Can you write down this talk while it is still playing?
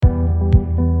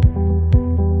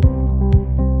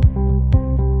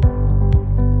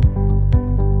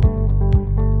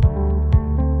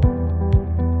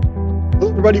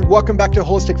everybody. Welcome back to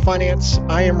Holistic Finance.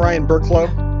 I am Ryan Burklow.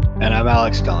 And I'm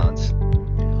Alex Collins.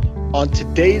 On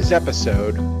today's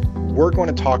episode, we're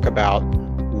going to talk about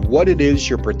what it is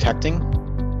you're protecting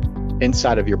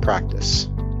inside of your practice.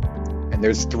 And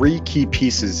there's three key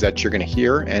pieces that you're going to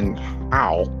hear and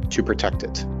how to protect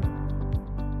it.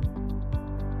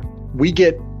 We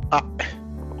get,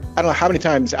 I don't know how many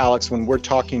times, Alex, when we're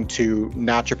talking to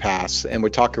naturopaths and we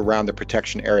talk around the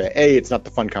protection area, it's not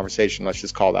the fun conversation. Let's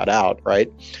just call that out,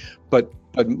 right? But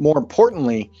more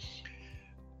importantly,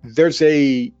 there's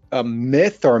a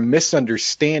myth or a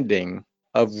misunderstanding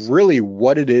of really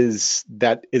what it is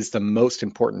that is the most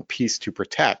important piece to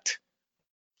protect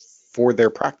for their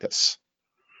practice.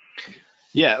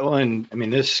 Yeah, well, and I mean,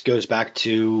 this goes back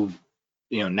to,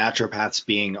 naturopaths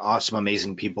being awesome,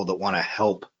 amazing people that want to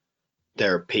help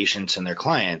their patients and their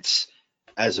clients,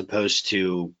 as opposed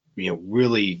to,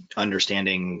 really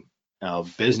understanding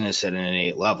business at an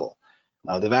innate level.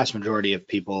 The vast majority of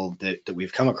people that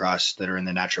we've come across that are in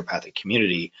the naturopathic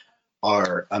community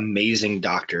are amazing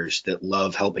doctors that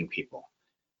love helping people.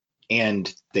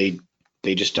 And they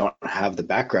just don't have the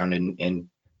background in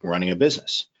running a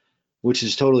business, which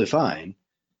is totally fine.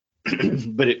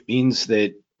 But it means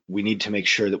that we need to make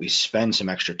sure that we spend some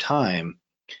extra time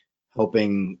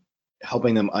helping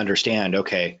them understand,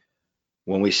 okay,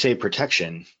 when we say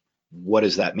protection, what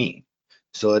does that mean?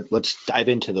 So let's dive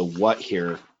into the what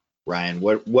here, Ryan.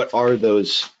 What are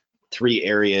those three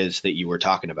areas that you were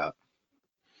talking about?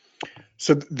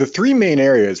 So the three main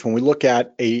areas when we look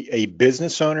at a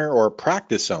business owner or a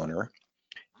practice owner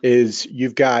is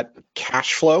you've got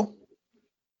cash flow,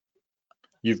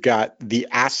 you've got the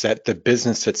asset, the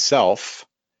business itself,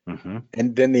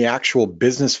 and then the actual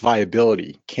business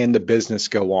viability. Can the business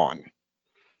go on?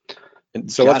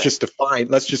 And so let's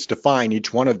just define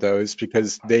each one of those,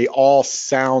 because they all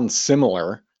sound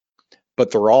similar,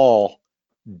 but they're all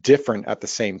different at the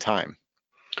same time.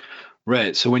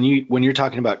 Right. So when you're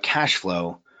talking about cash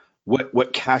flow,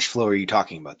 what cash flow are you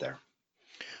talking about there?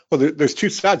 Well, there's two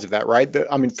sides of that, right?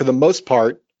 For the most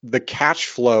part, the cash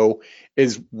flow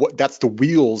is that's the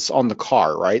wheels on the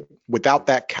car, right? Without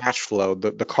that cash flow,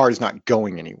 the car is not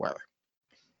going anywhere.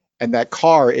 And that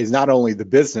car is not only the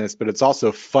business, but it's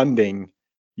also funding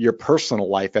your personal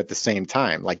life at the same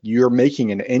time. Like, you're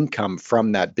making an income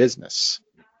from that business.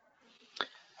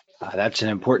 That's an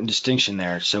important distinction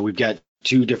there. So we've got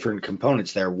two different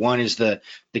components there. One is the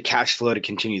cash flow to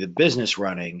continue the business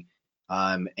running,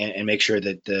 and make sure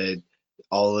that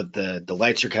all of the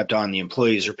lights are kept on, the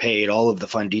employees are paid, all of the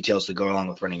fun details that go along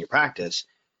with running your practice.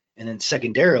 And then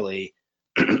secondarily,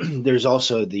 there's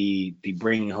also the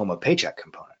bringing home a paycheck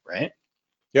component, right?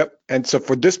 Yep. And so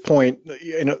for this point,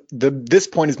 this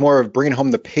point is more of bringing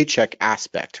home the paycheck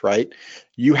aspect, right?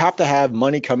 You have to have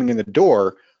money coming in the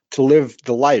door to live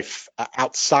the life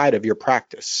outside of your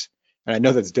practice. And I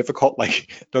know that's difficult.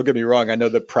 Like, don't get me wrong. I know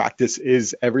that practice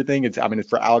is everything.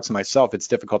 For Alex and myself, it's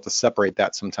difficult to separate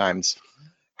that sometimes.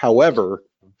 However,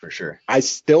 for sure, I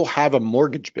still have a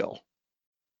mortgage bill.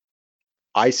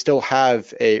 I still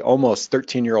have a almost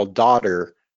 13-year-old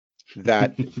daughter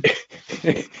that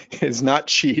is not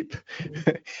cheap,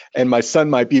 and my son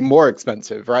might be more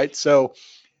expensive, right? So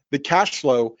the cash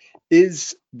flow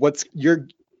is what you're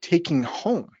taking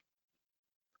home,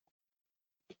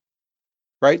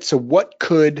 right? So what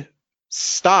could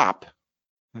stop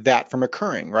that from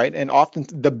occurring, right? And often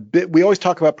we always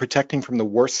talk about protecting from the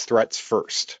worst threats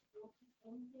first,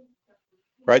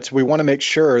 right? So we want to make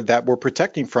sure that we're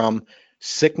protecting from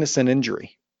sickness and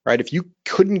injury, right? If you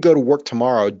couldn't go to work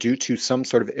tomorrow due to some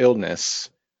sort of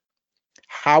illness,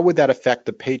 how would that affect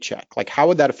the paycheck? Like, how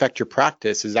would that affect your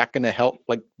practice? Is that going to help?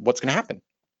 Like, what's going to happen?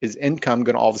 Is income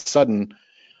going to all of a sudden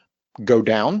go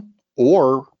down,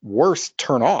 or worse,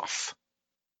 turn off?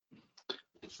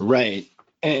 Right.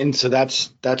 And so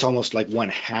that's almost like one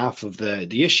half of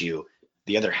the issue.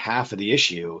 The other half of the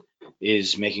issue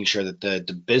is making sure that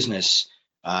the business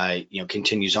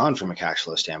continues on from a cash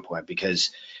flow standpoint, because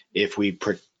if we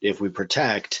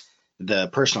protect the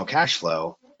personal cash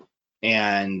flow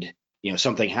and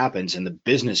something happens and the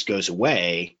business goes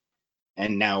away,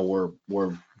 and now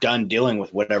we're done dealing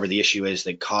with whatever the issue is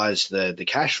that caused the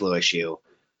cash flow issue,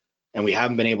 and we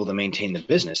haven't been able to maintain the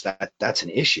business, that's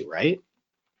an issue, right?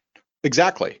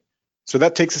 Exactly. So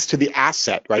that takes us to the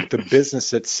asset, right? The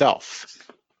business itself.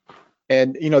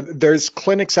 And, there's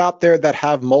clinics out there that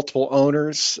have multiple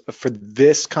owners. For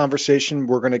this conversation,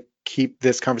 we're going to keep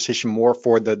this conversation more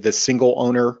for the single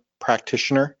owner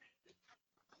practitioner.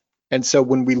 And so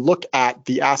when we look at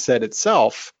the asset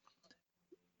itself,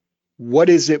 what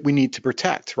is it we need to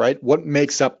protect, right? What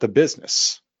makes up the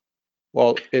business?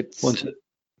 Well,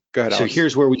 Go ahead, So Alex.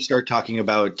 here's where we start talking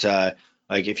about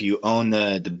like if you own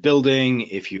the building,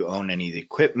 if you own any of the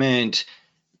equipment,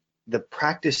 the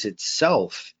practice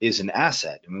itself is an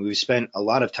asset. I mean, we've spent a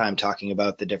lot of time talking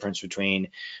about the difference between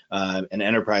an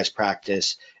enterprise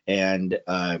practice and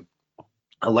a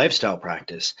lifestyle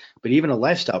practice, but even a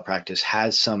lifestyle practice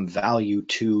has some value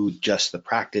to just the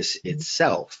practice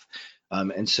itself.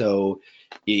 And so,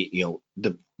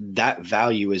 that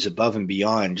value is above and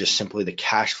beyond just simply the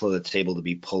cash flow that's able to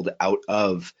be pulled out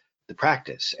of the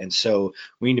practice. And so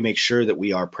we need to make sure that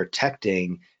we are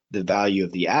protecting the value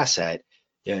of the asset.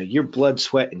 Your blood,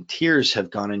 sweat, and tears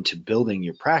have gone into building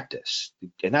your practice.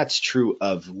 And that's true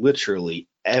of literally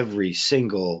every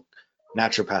single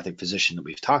naturopathic physician that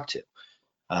we've talked to.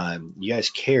 You guys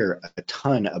care a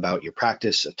ton about your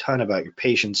practice, a ton about your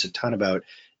patients, a ton about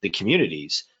the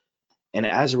communities. And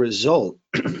as a result,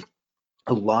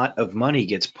 a lot of money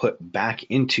gets put back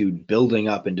into building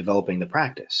up and developing the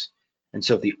practice. And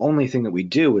so if the only thing that we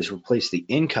do is replace the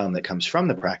income that comes from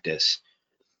the practice,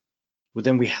 well,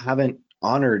 then we haven't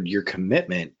honored your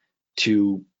commitment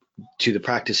to the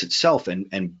practice itself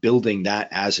and building that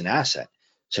as an asset.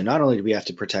 So not only do we have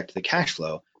to protect the cash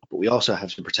flow, but we also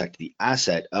have to protect the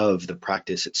asset of the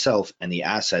practice itself and the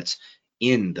assets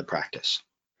in the practice.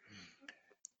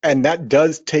 And that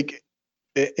does take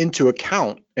into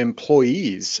account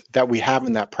employees that we have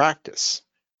in that practice,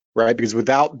 right? Because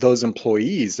without those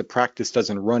employees, the practice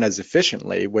doesn't run as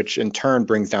efficiently, which in turn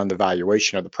brings down the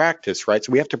valuation of the practice, right?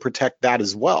 So we have to protect that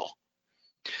as well.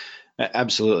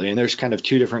 Absolutely, and there's kind of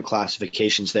two different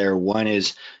classifications there. One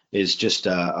is just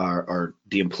our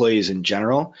the employees in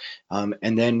general,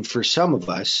 and then for some of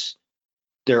us,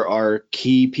 there are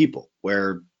key people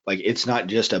where like it's not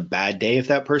just a bad day if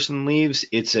that person leaves.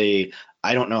 It's a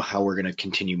I don't know how we're going to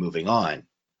continue moving on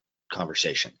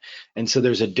conversation, and so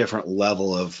there's a different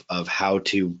level of how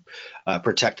to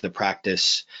protect the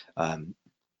practice,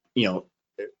 you know,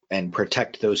 and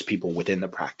protect those people within the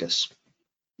practice.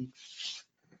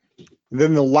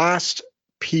 Then the last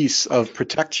piece of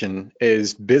protection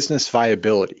is business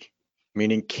viability,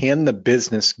 meaning can the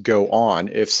business go on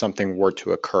if something were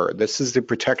to occur? This is the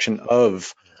protection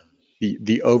of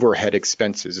the overhead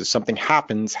expenses. If something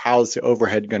happens, how is the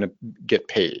overhead going to get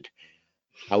paid?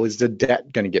 How is the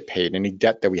debt going to get paid? Any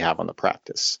debt that we have on the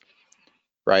practice,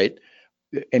 right?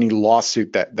 Any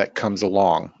lawsuit that comes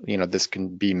along, this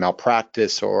can be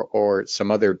malpractice or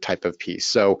some other type of piece.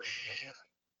 So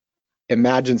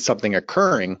imagine something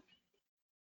occurring.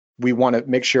 We want to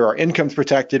make sure our income's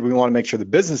protected. We want to make sure the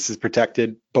business is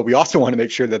protected, but we also want to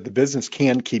make sure that the business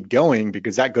can keep going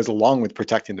because that goes along with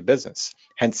protecting the business,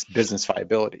 hence business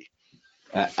viability.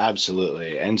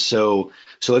 Absolutely. And so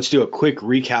let's do a quick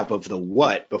recap of the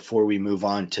what before we move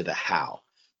on to the how.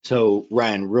 So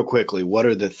Ryan, real quickly, what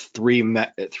are the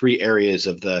three areas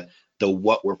of the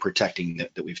what we're protecting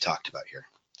that we've talked about here?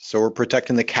 So we're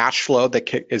protecting the cash flow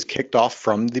that is kicked off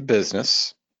from the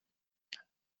business.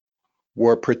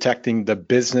 We're protecting the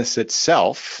business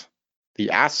itself,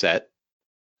 the asset,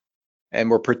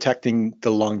 and we're protecting the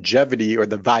longevity or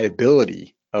the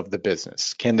viability of the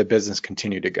business. Can the business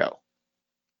continue to go?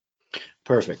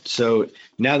 Perfect. So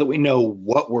now that we know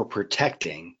what we're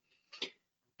protecting,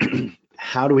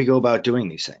 how do we go about doing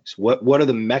these things? What are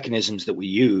the mechanisms that we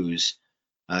use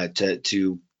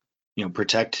to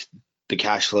protect the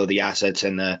cash flow, the assets,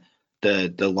 and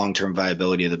the long-term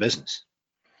viability of the business?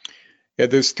 Yeah,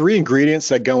 there's three ingredients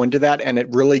that go into that, and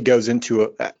it really goes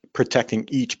into protecting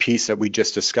each piece that we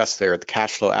just discussed there, the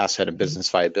cash flow, asset, and business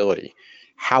viability.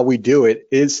 How we do it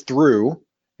is through,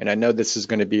 and I know this is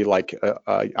going to be like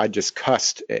I just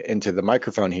cussed into the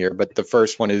microphone here, but the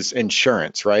first one is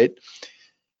insurance, right?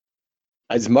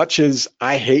 As much as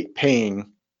I hate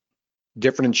paying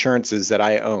different insurances that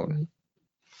I own,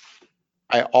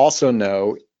 I also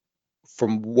know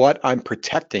from what I'm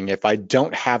protecting, if I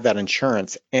don't have that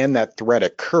insurance and that threat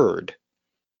occurred,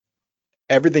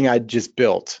 everything I just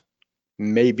built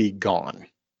may be gone.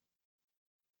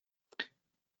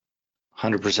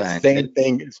 100%. Same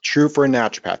thing is true for a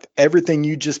naturopath. Everything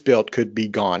you just built could be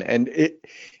gone. And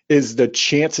is the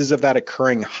chances of that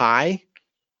occurring high?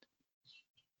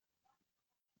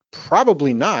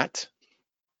 Probably not.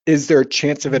 Is there a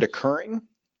chance of it occurring?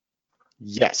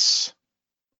 Yes.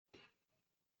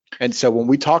 And so when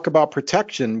we talk about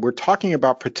protection, we're talking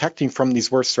about protecting from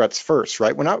these worst threats first,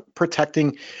 right? We're not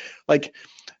protecting, I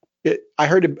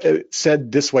heard it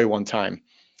said this way one time.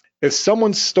 If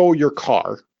someone stole your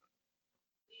car,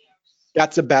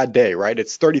 that's a bad day, right?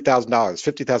 It's $30,000,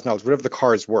 $50,000, whatever the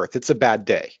car is worth. It's a bad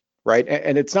day, right?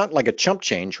 And it's not like a chump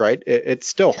change, right? It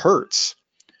still hurts.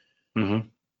 Mm-hmm.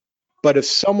 But if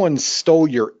someone stole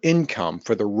your income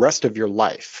for the rest of your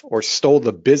life or stole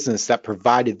the business that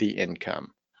provided the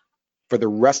income for the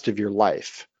rest of your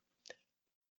life,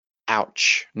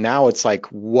 ouch. Now it's like,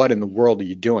 what in the world are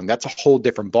you doing? That's a whole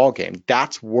different ballgame.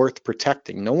 That's worth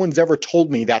protecting. No one's ever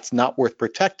told me that's not worth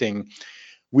protecting.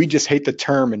 We just hate the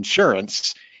term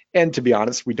insurance. And to be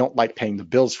honest, we don't like paying the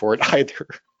bills for it either.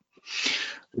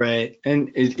 Right.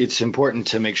 And it's important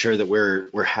to make sure that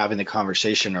we're having the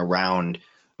conversation around,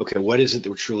 okay, what is it that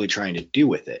we're truly trying to do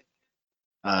with it?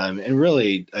 And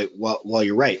really, while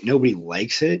you're right, nobody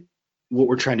likes it. What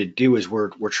we're trying to do is we're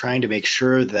trying to make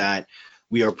sure that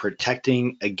we are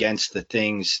protecting against the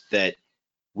things that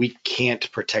we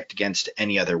can't protect against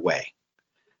any other way.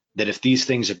 That if these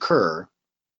things occur,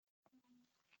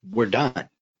 we're done.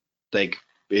 Like,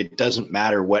 it doesn't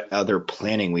matter what other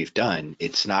planning we've done.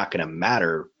 It's not going to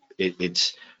matter.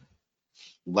 It's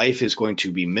life is going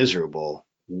to be miserable.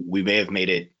 We may have made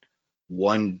it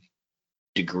 1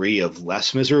 degree of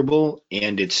less miserable,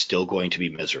 and it's still going to be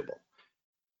miserable.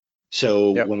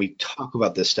 So Yep. when we talk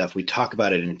about this stuff, we talk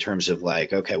about it in terms of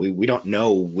like, okay, we don't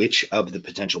know which of the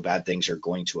potential bad things are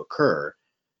going to occur.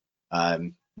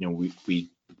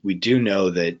 We do know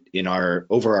that in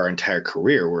over our entire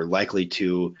career, we're likely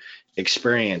to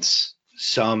experience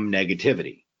some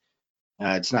negativity.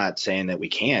 It's not saying that we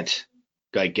can't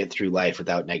like get through life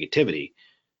without negativity,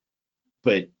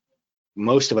 but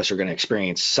most of us are going to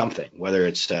experience something, whether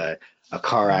it's a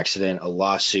car accident, a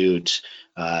lawsuit,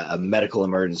 a medical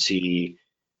emergency,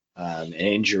 an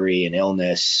injury, an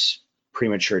illness,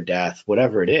 premature death,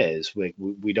 whatever it is.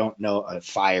 We don't know, a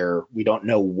fire. We don't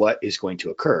know what is going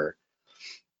to occur,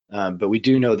 but we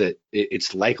do know that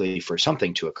it's likely for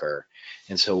something to occur.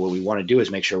 And so what we want to do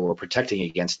is make sure we're protecting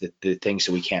against the things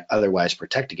that we can't otherwise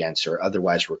protect against or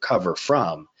otherwise recover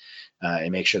from,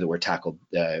 and make sure that we're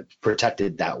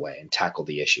protected that way and tackle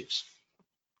the issues.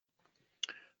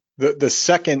 The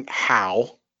second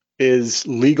how is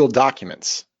legal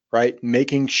documents, right?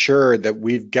 Making sure that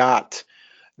we've got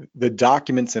the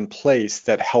documents in place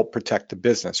that help protect the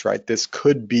business, right? This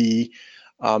could be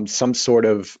some sort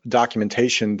of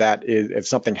documentation that is, if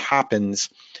something happens,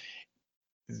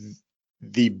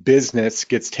 the business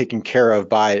gets taken care of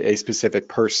by a specific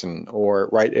person, or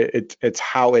right, it's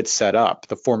how it's set up,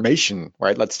 the formation,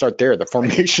 right? Let's start there, the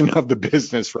formation of the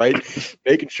business, right?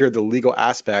 Making sure the legal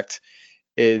aspect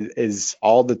is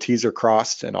all the T's are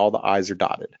crossed and all the I's are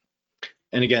dotted.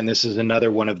 And again, this is another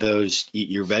one of those eat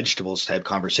your vegetables type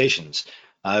conversations.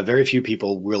 Very few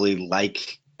people really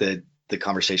like the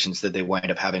conversations that they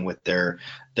wind up having with their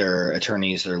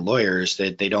attorneys, their lawyers.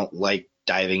 That they don't like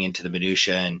diving into the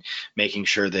minutia and making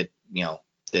sure that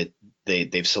that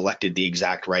they've selected the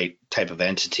exact right type of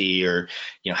entity, or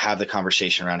have the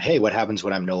conversation around, hey, what happens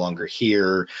when I'm no longer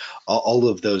here? All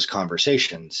of those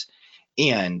conversations.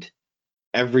 And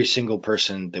every single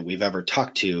person that we've ever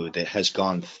talked to that has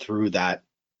gone through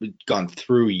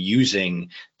using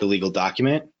the legal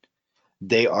document,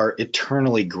 they are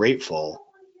eternally grateful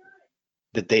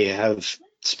that they have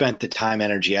spent the time,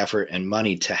 energy, effort, and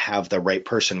money to have the right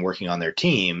person working on their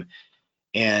team.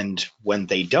 And when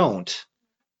they don't,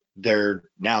 they're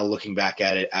now looking back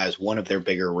at it as one of their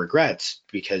bigger regrets,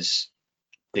 because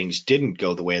things didn't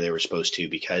go the way they were supposed to,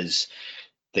 because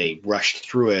they rushed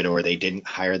through it, or they didn't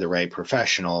hire the right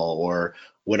professional, or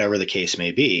whatever the case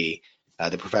may be.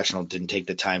 The professional didn't take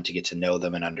the time to get to know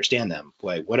them and understand them.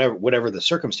 Whatever the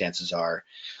circumstances are,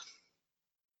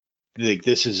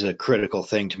 this is a critical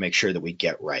thing to make sure that we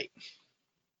get right.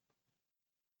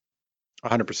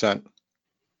 100%.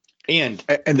 And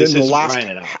then this the is last,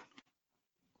 Ryan and I.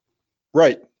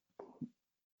 right.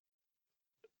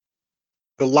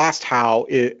 The last how,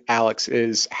 Alex,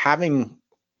 is having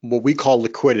what we call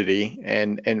liquidity,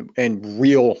 and in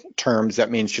real terms, that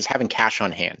means just having cash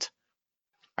on hand,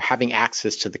 having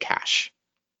access to the cash.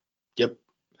 Yep.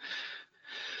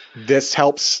 This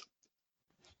helps.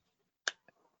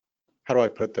 How do I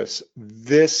put this?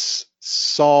 This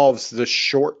solves the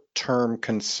short-term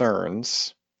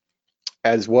concerns,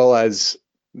 as well as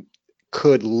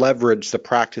could leverage the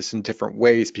practice in different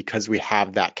ways because we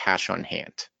have that cash on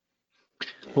hand.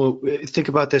 Well, think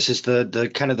about this as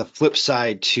the kind of the flip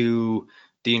side to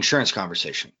the insurance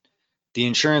conversation. The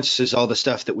insurance is all the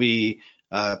stuff that we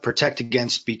protect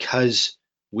against because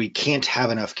we can't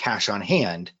have enough cash on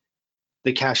hand.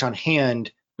 The cash on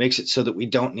hand makes it so that we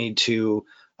don't need to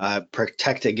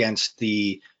protect against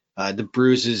the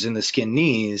bruises in the skin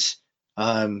knees,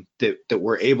 that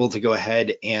we're able to go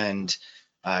ahead and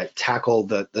tackle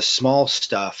the small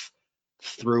stuff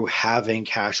through having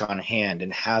cash on hand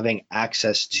and having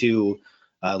access to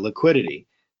liquidity.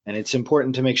 And it's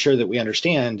important to make sure that we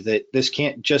understand that this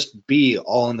can't just be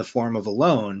all in the form of a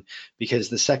loan, because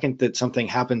the second that something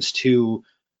happens to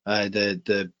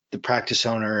the practice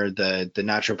owner, the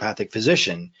naturopathic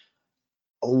physician,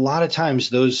 a lot of times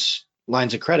those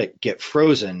lines of credit get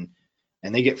frozen,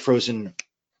 and they get frozen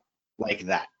like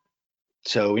that.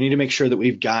 So we need to make sure that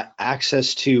we've got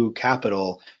access to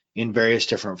capital in various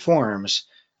different forms.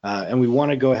 And we want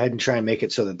to go ahead and try and make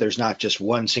it so that there's not just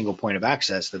one single point of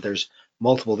access, that there's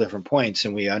multiple different points.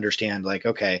 And we understand, like,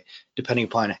 okay, depending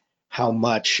upon how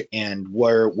much and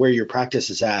where your practice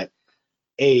is at,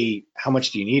 how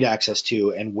much do you need access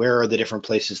to, and where are the different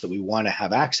places that we want to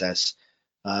have access,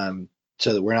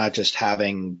 so that we're not just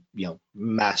having,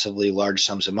 massively large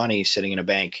sums of money sitting in a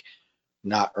bank,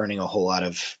 not earning a whole lot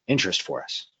of interest for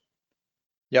us.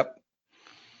 Yep.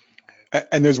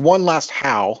 And there's one last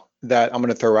how that I'm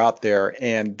going to throw out there,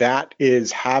 and that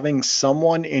is having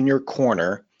someone in your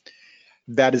corner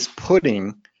that is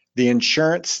putting the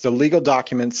insurance, the legal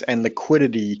documents, and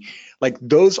liquidity, like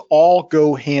those all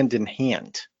go hand in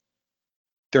hand.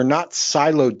 They're not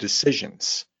siloed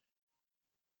decisions,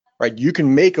 right? You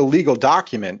can make a legal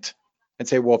document and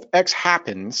say, well, if X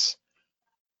happens,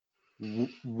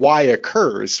 Y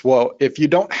occurs. Well, if you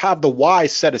don't have the Y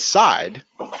set aside,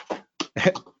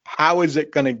 how is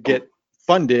it going to get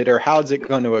funded, or how is it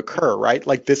going to occur, right?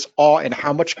 Like this all, and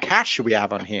how much cash should we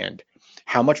have on hand?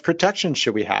 How much protection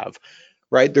should we have,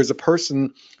 right? There's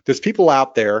people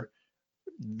out there.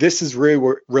 This is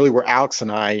really where Alex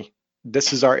and I,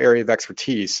 this is our area of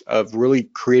expertise, of really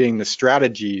creating the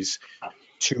strategies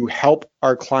to help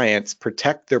our clients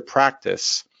protect their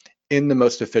practice in the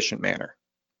most efficient manner.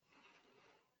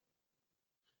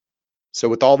 So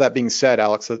with all that being said,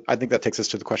 Alex, I think that takes us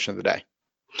to the question of the day.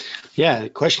 Yeah, the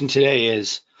question today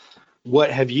is,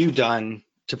 what have you done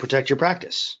to protect your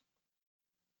practice?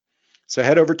 So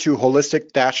head over to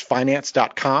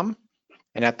holistic-finance.com,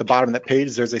 and at the bottom of that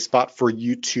page, there's a spot for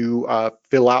you to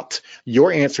fill out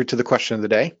your answer to the question of the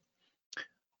day.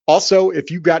 Also,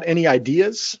 if you've got any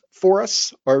ideas for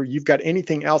us, or you've got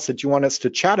anything else that you want us to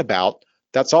chat about,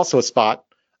 that's also a spot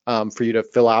for you to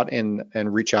fill out and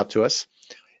reach out to us.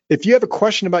 If you have a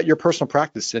question about your personal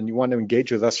practice and you want to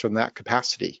engage with us from that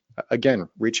capacity, again,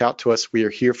 reach out to us. We are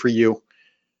here for you.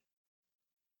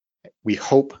 We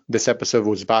hope this episode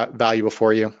was valuable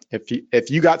for you.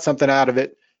 If you got something out of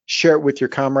it, share it with your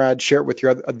comrades, share it with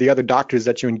the other doctors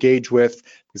that you engage with,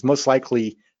 because most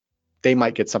likely they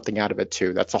might get something out of it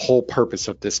too. That's the whole purpose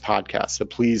of this podcast. So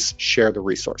please share the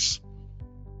resource.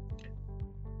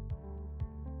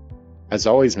 As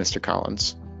always, Mr.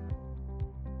 Collins,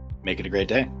 make it a great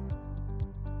day.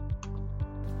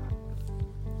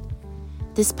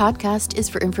 This podcast is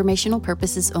for informational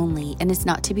purposes only and is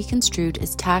not to be construed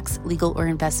as tax, legal, or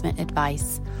investment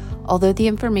advice. Although the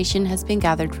information has been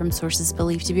gathered from sources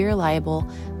believed to be reliable,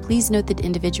 please note that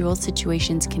individual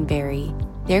situations can vary.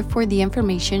 Therefore, the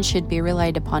information should be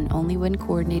relied upon only when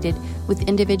coordinated with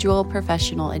individual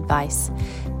professional advice.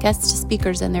 Guest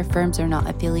speakers and their firms are not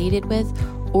affiliated with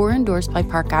or endorsed by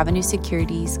Park Avenue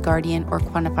Securities, Guardian, or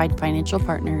Quantified Financial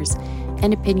Partners,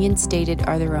 and opinions stated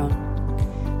are their own.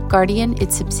 Guardian,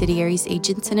 its subsidiaries,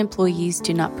 agents, and employees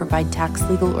do not provide tax,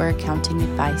 legal, or accounting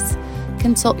advice.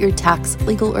 Consult your tax,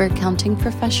 legal, or accounting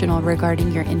professional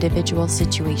regarding your individual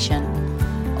situation.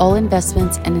 All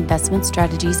investments and investment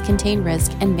strategies contain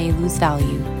risk and may lose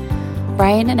value.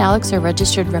 Ryan and Alex are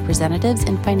registered representatives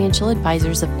and financial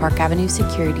advisors of Park Avenue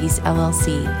Securities,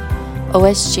 LLC.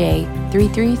 OSJ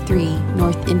 333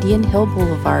 North Indian Hill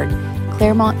Boulevard,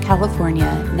 Claremont, California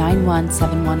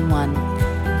 91711.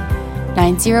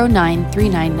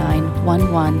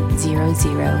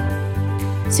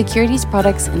 909-399-1100. Securities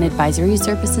products and advisory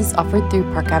services offered through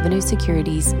Park Avenue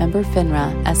Securities, member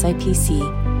FINRA, SIPC.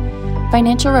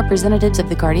 Financial representatives of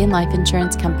the Guardian Life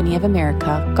Insurance Company of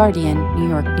America, Guardian, New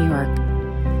York, New York.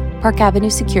 Park Avenue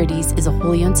Securities is a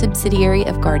wholly owned subsidiary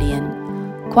of Guardian.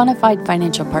 Quantified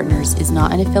Financial Partners is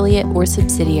not an affiliate or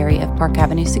subsidiary of Park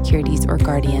Avenue Securities or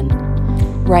Guardian.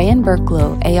 Ryan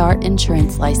Burklow, AR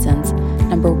Insurance License,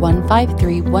 number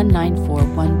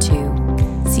 153-19412.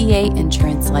 CA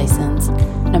Insurance License,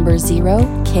 number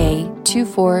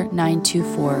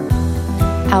 0K24924.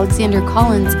 Alexander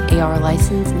Collins, AR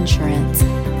License Insurance,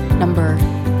 number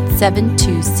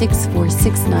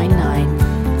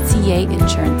 7264699. CA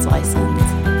Insurance License,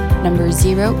 number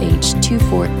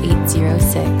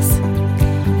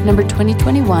 0H24806. Number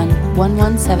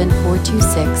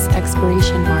 2021-117426,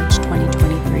 expiration March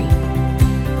 2024.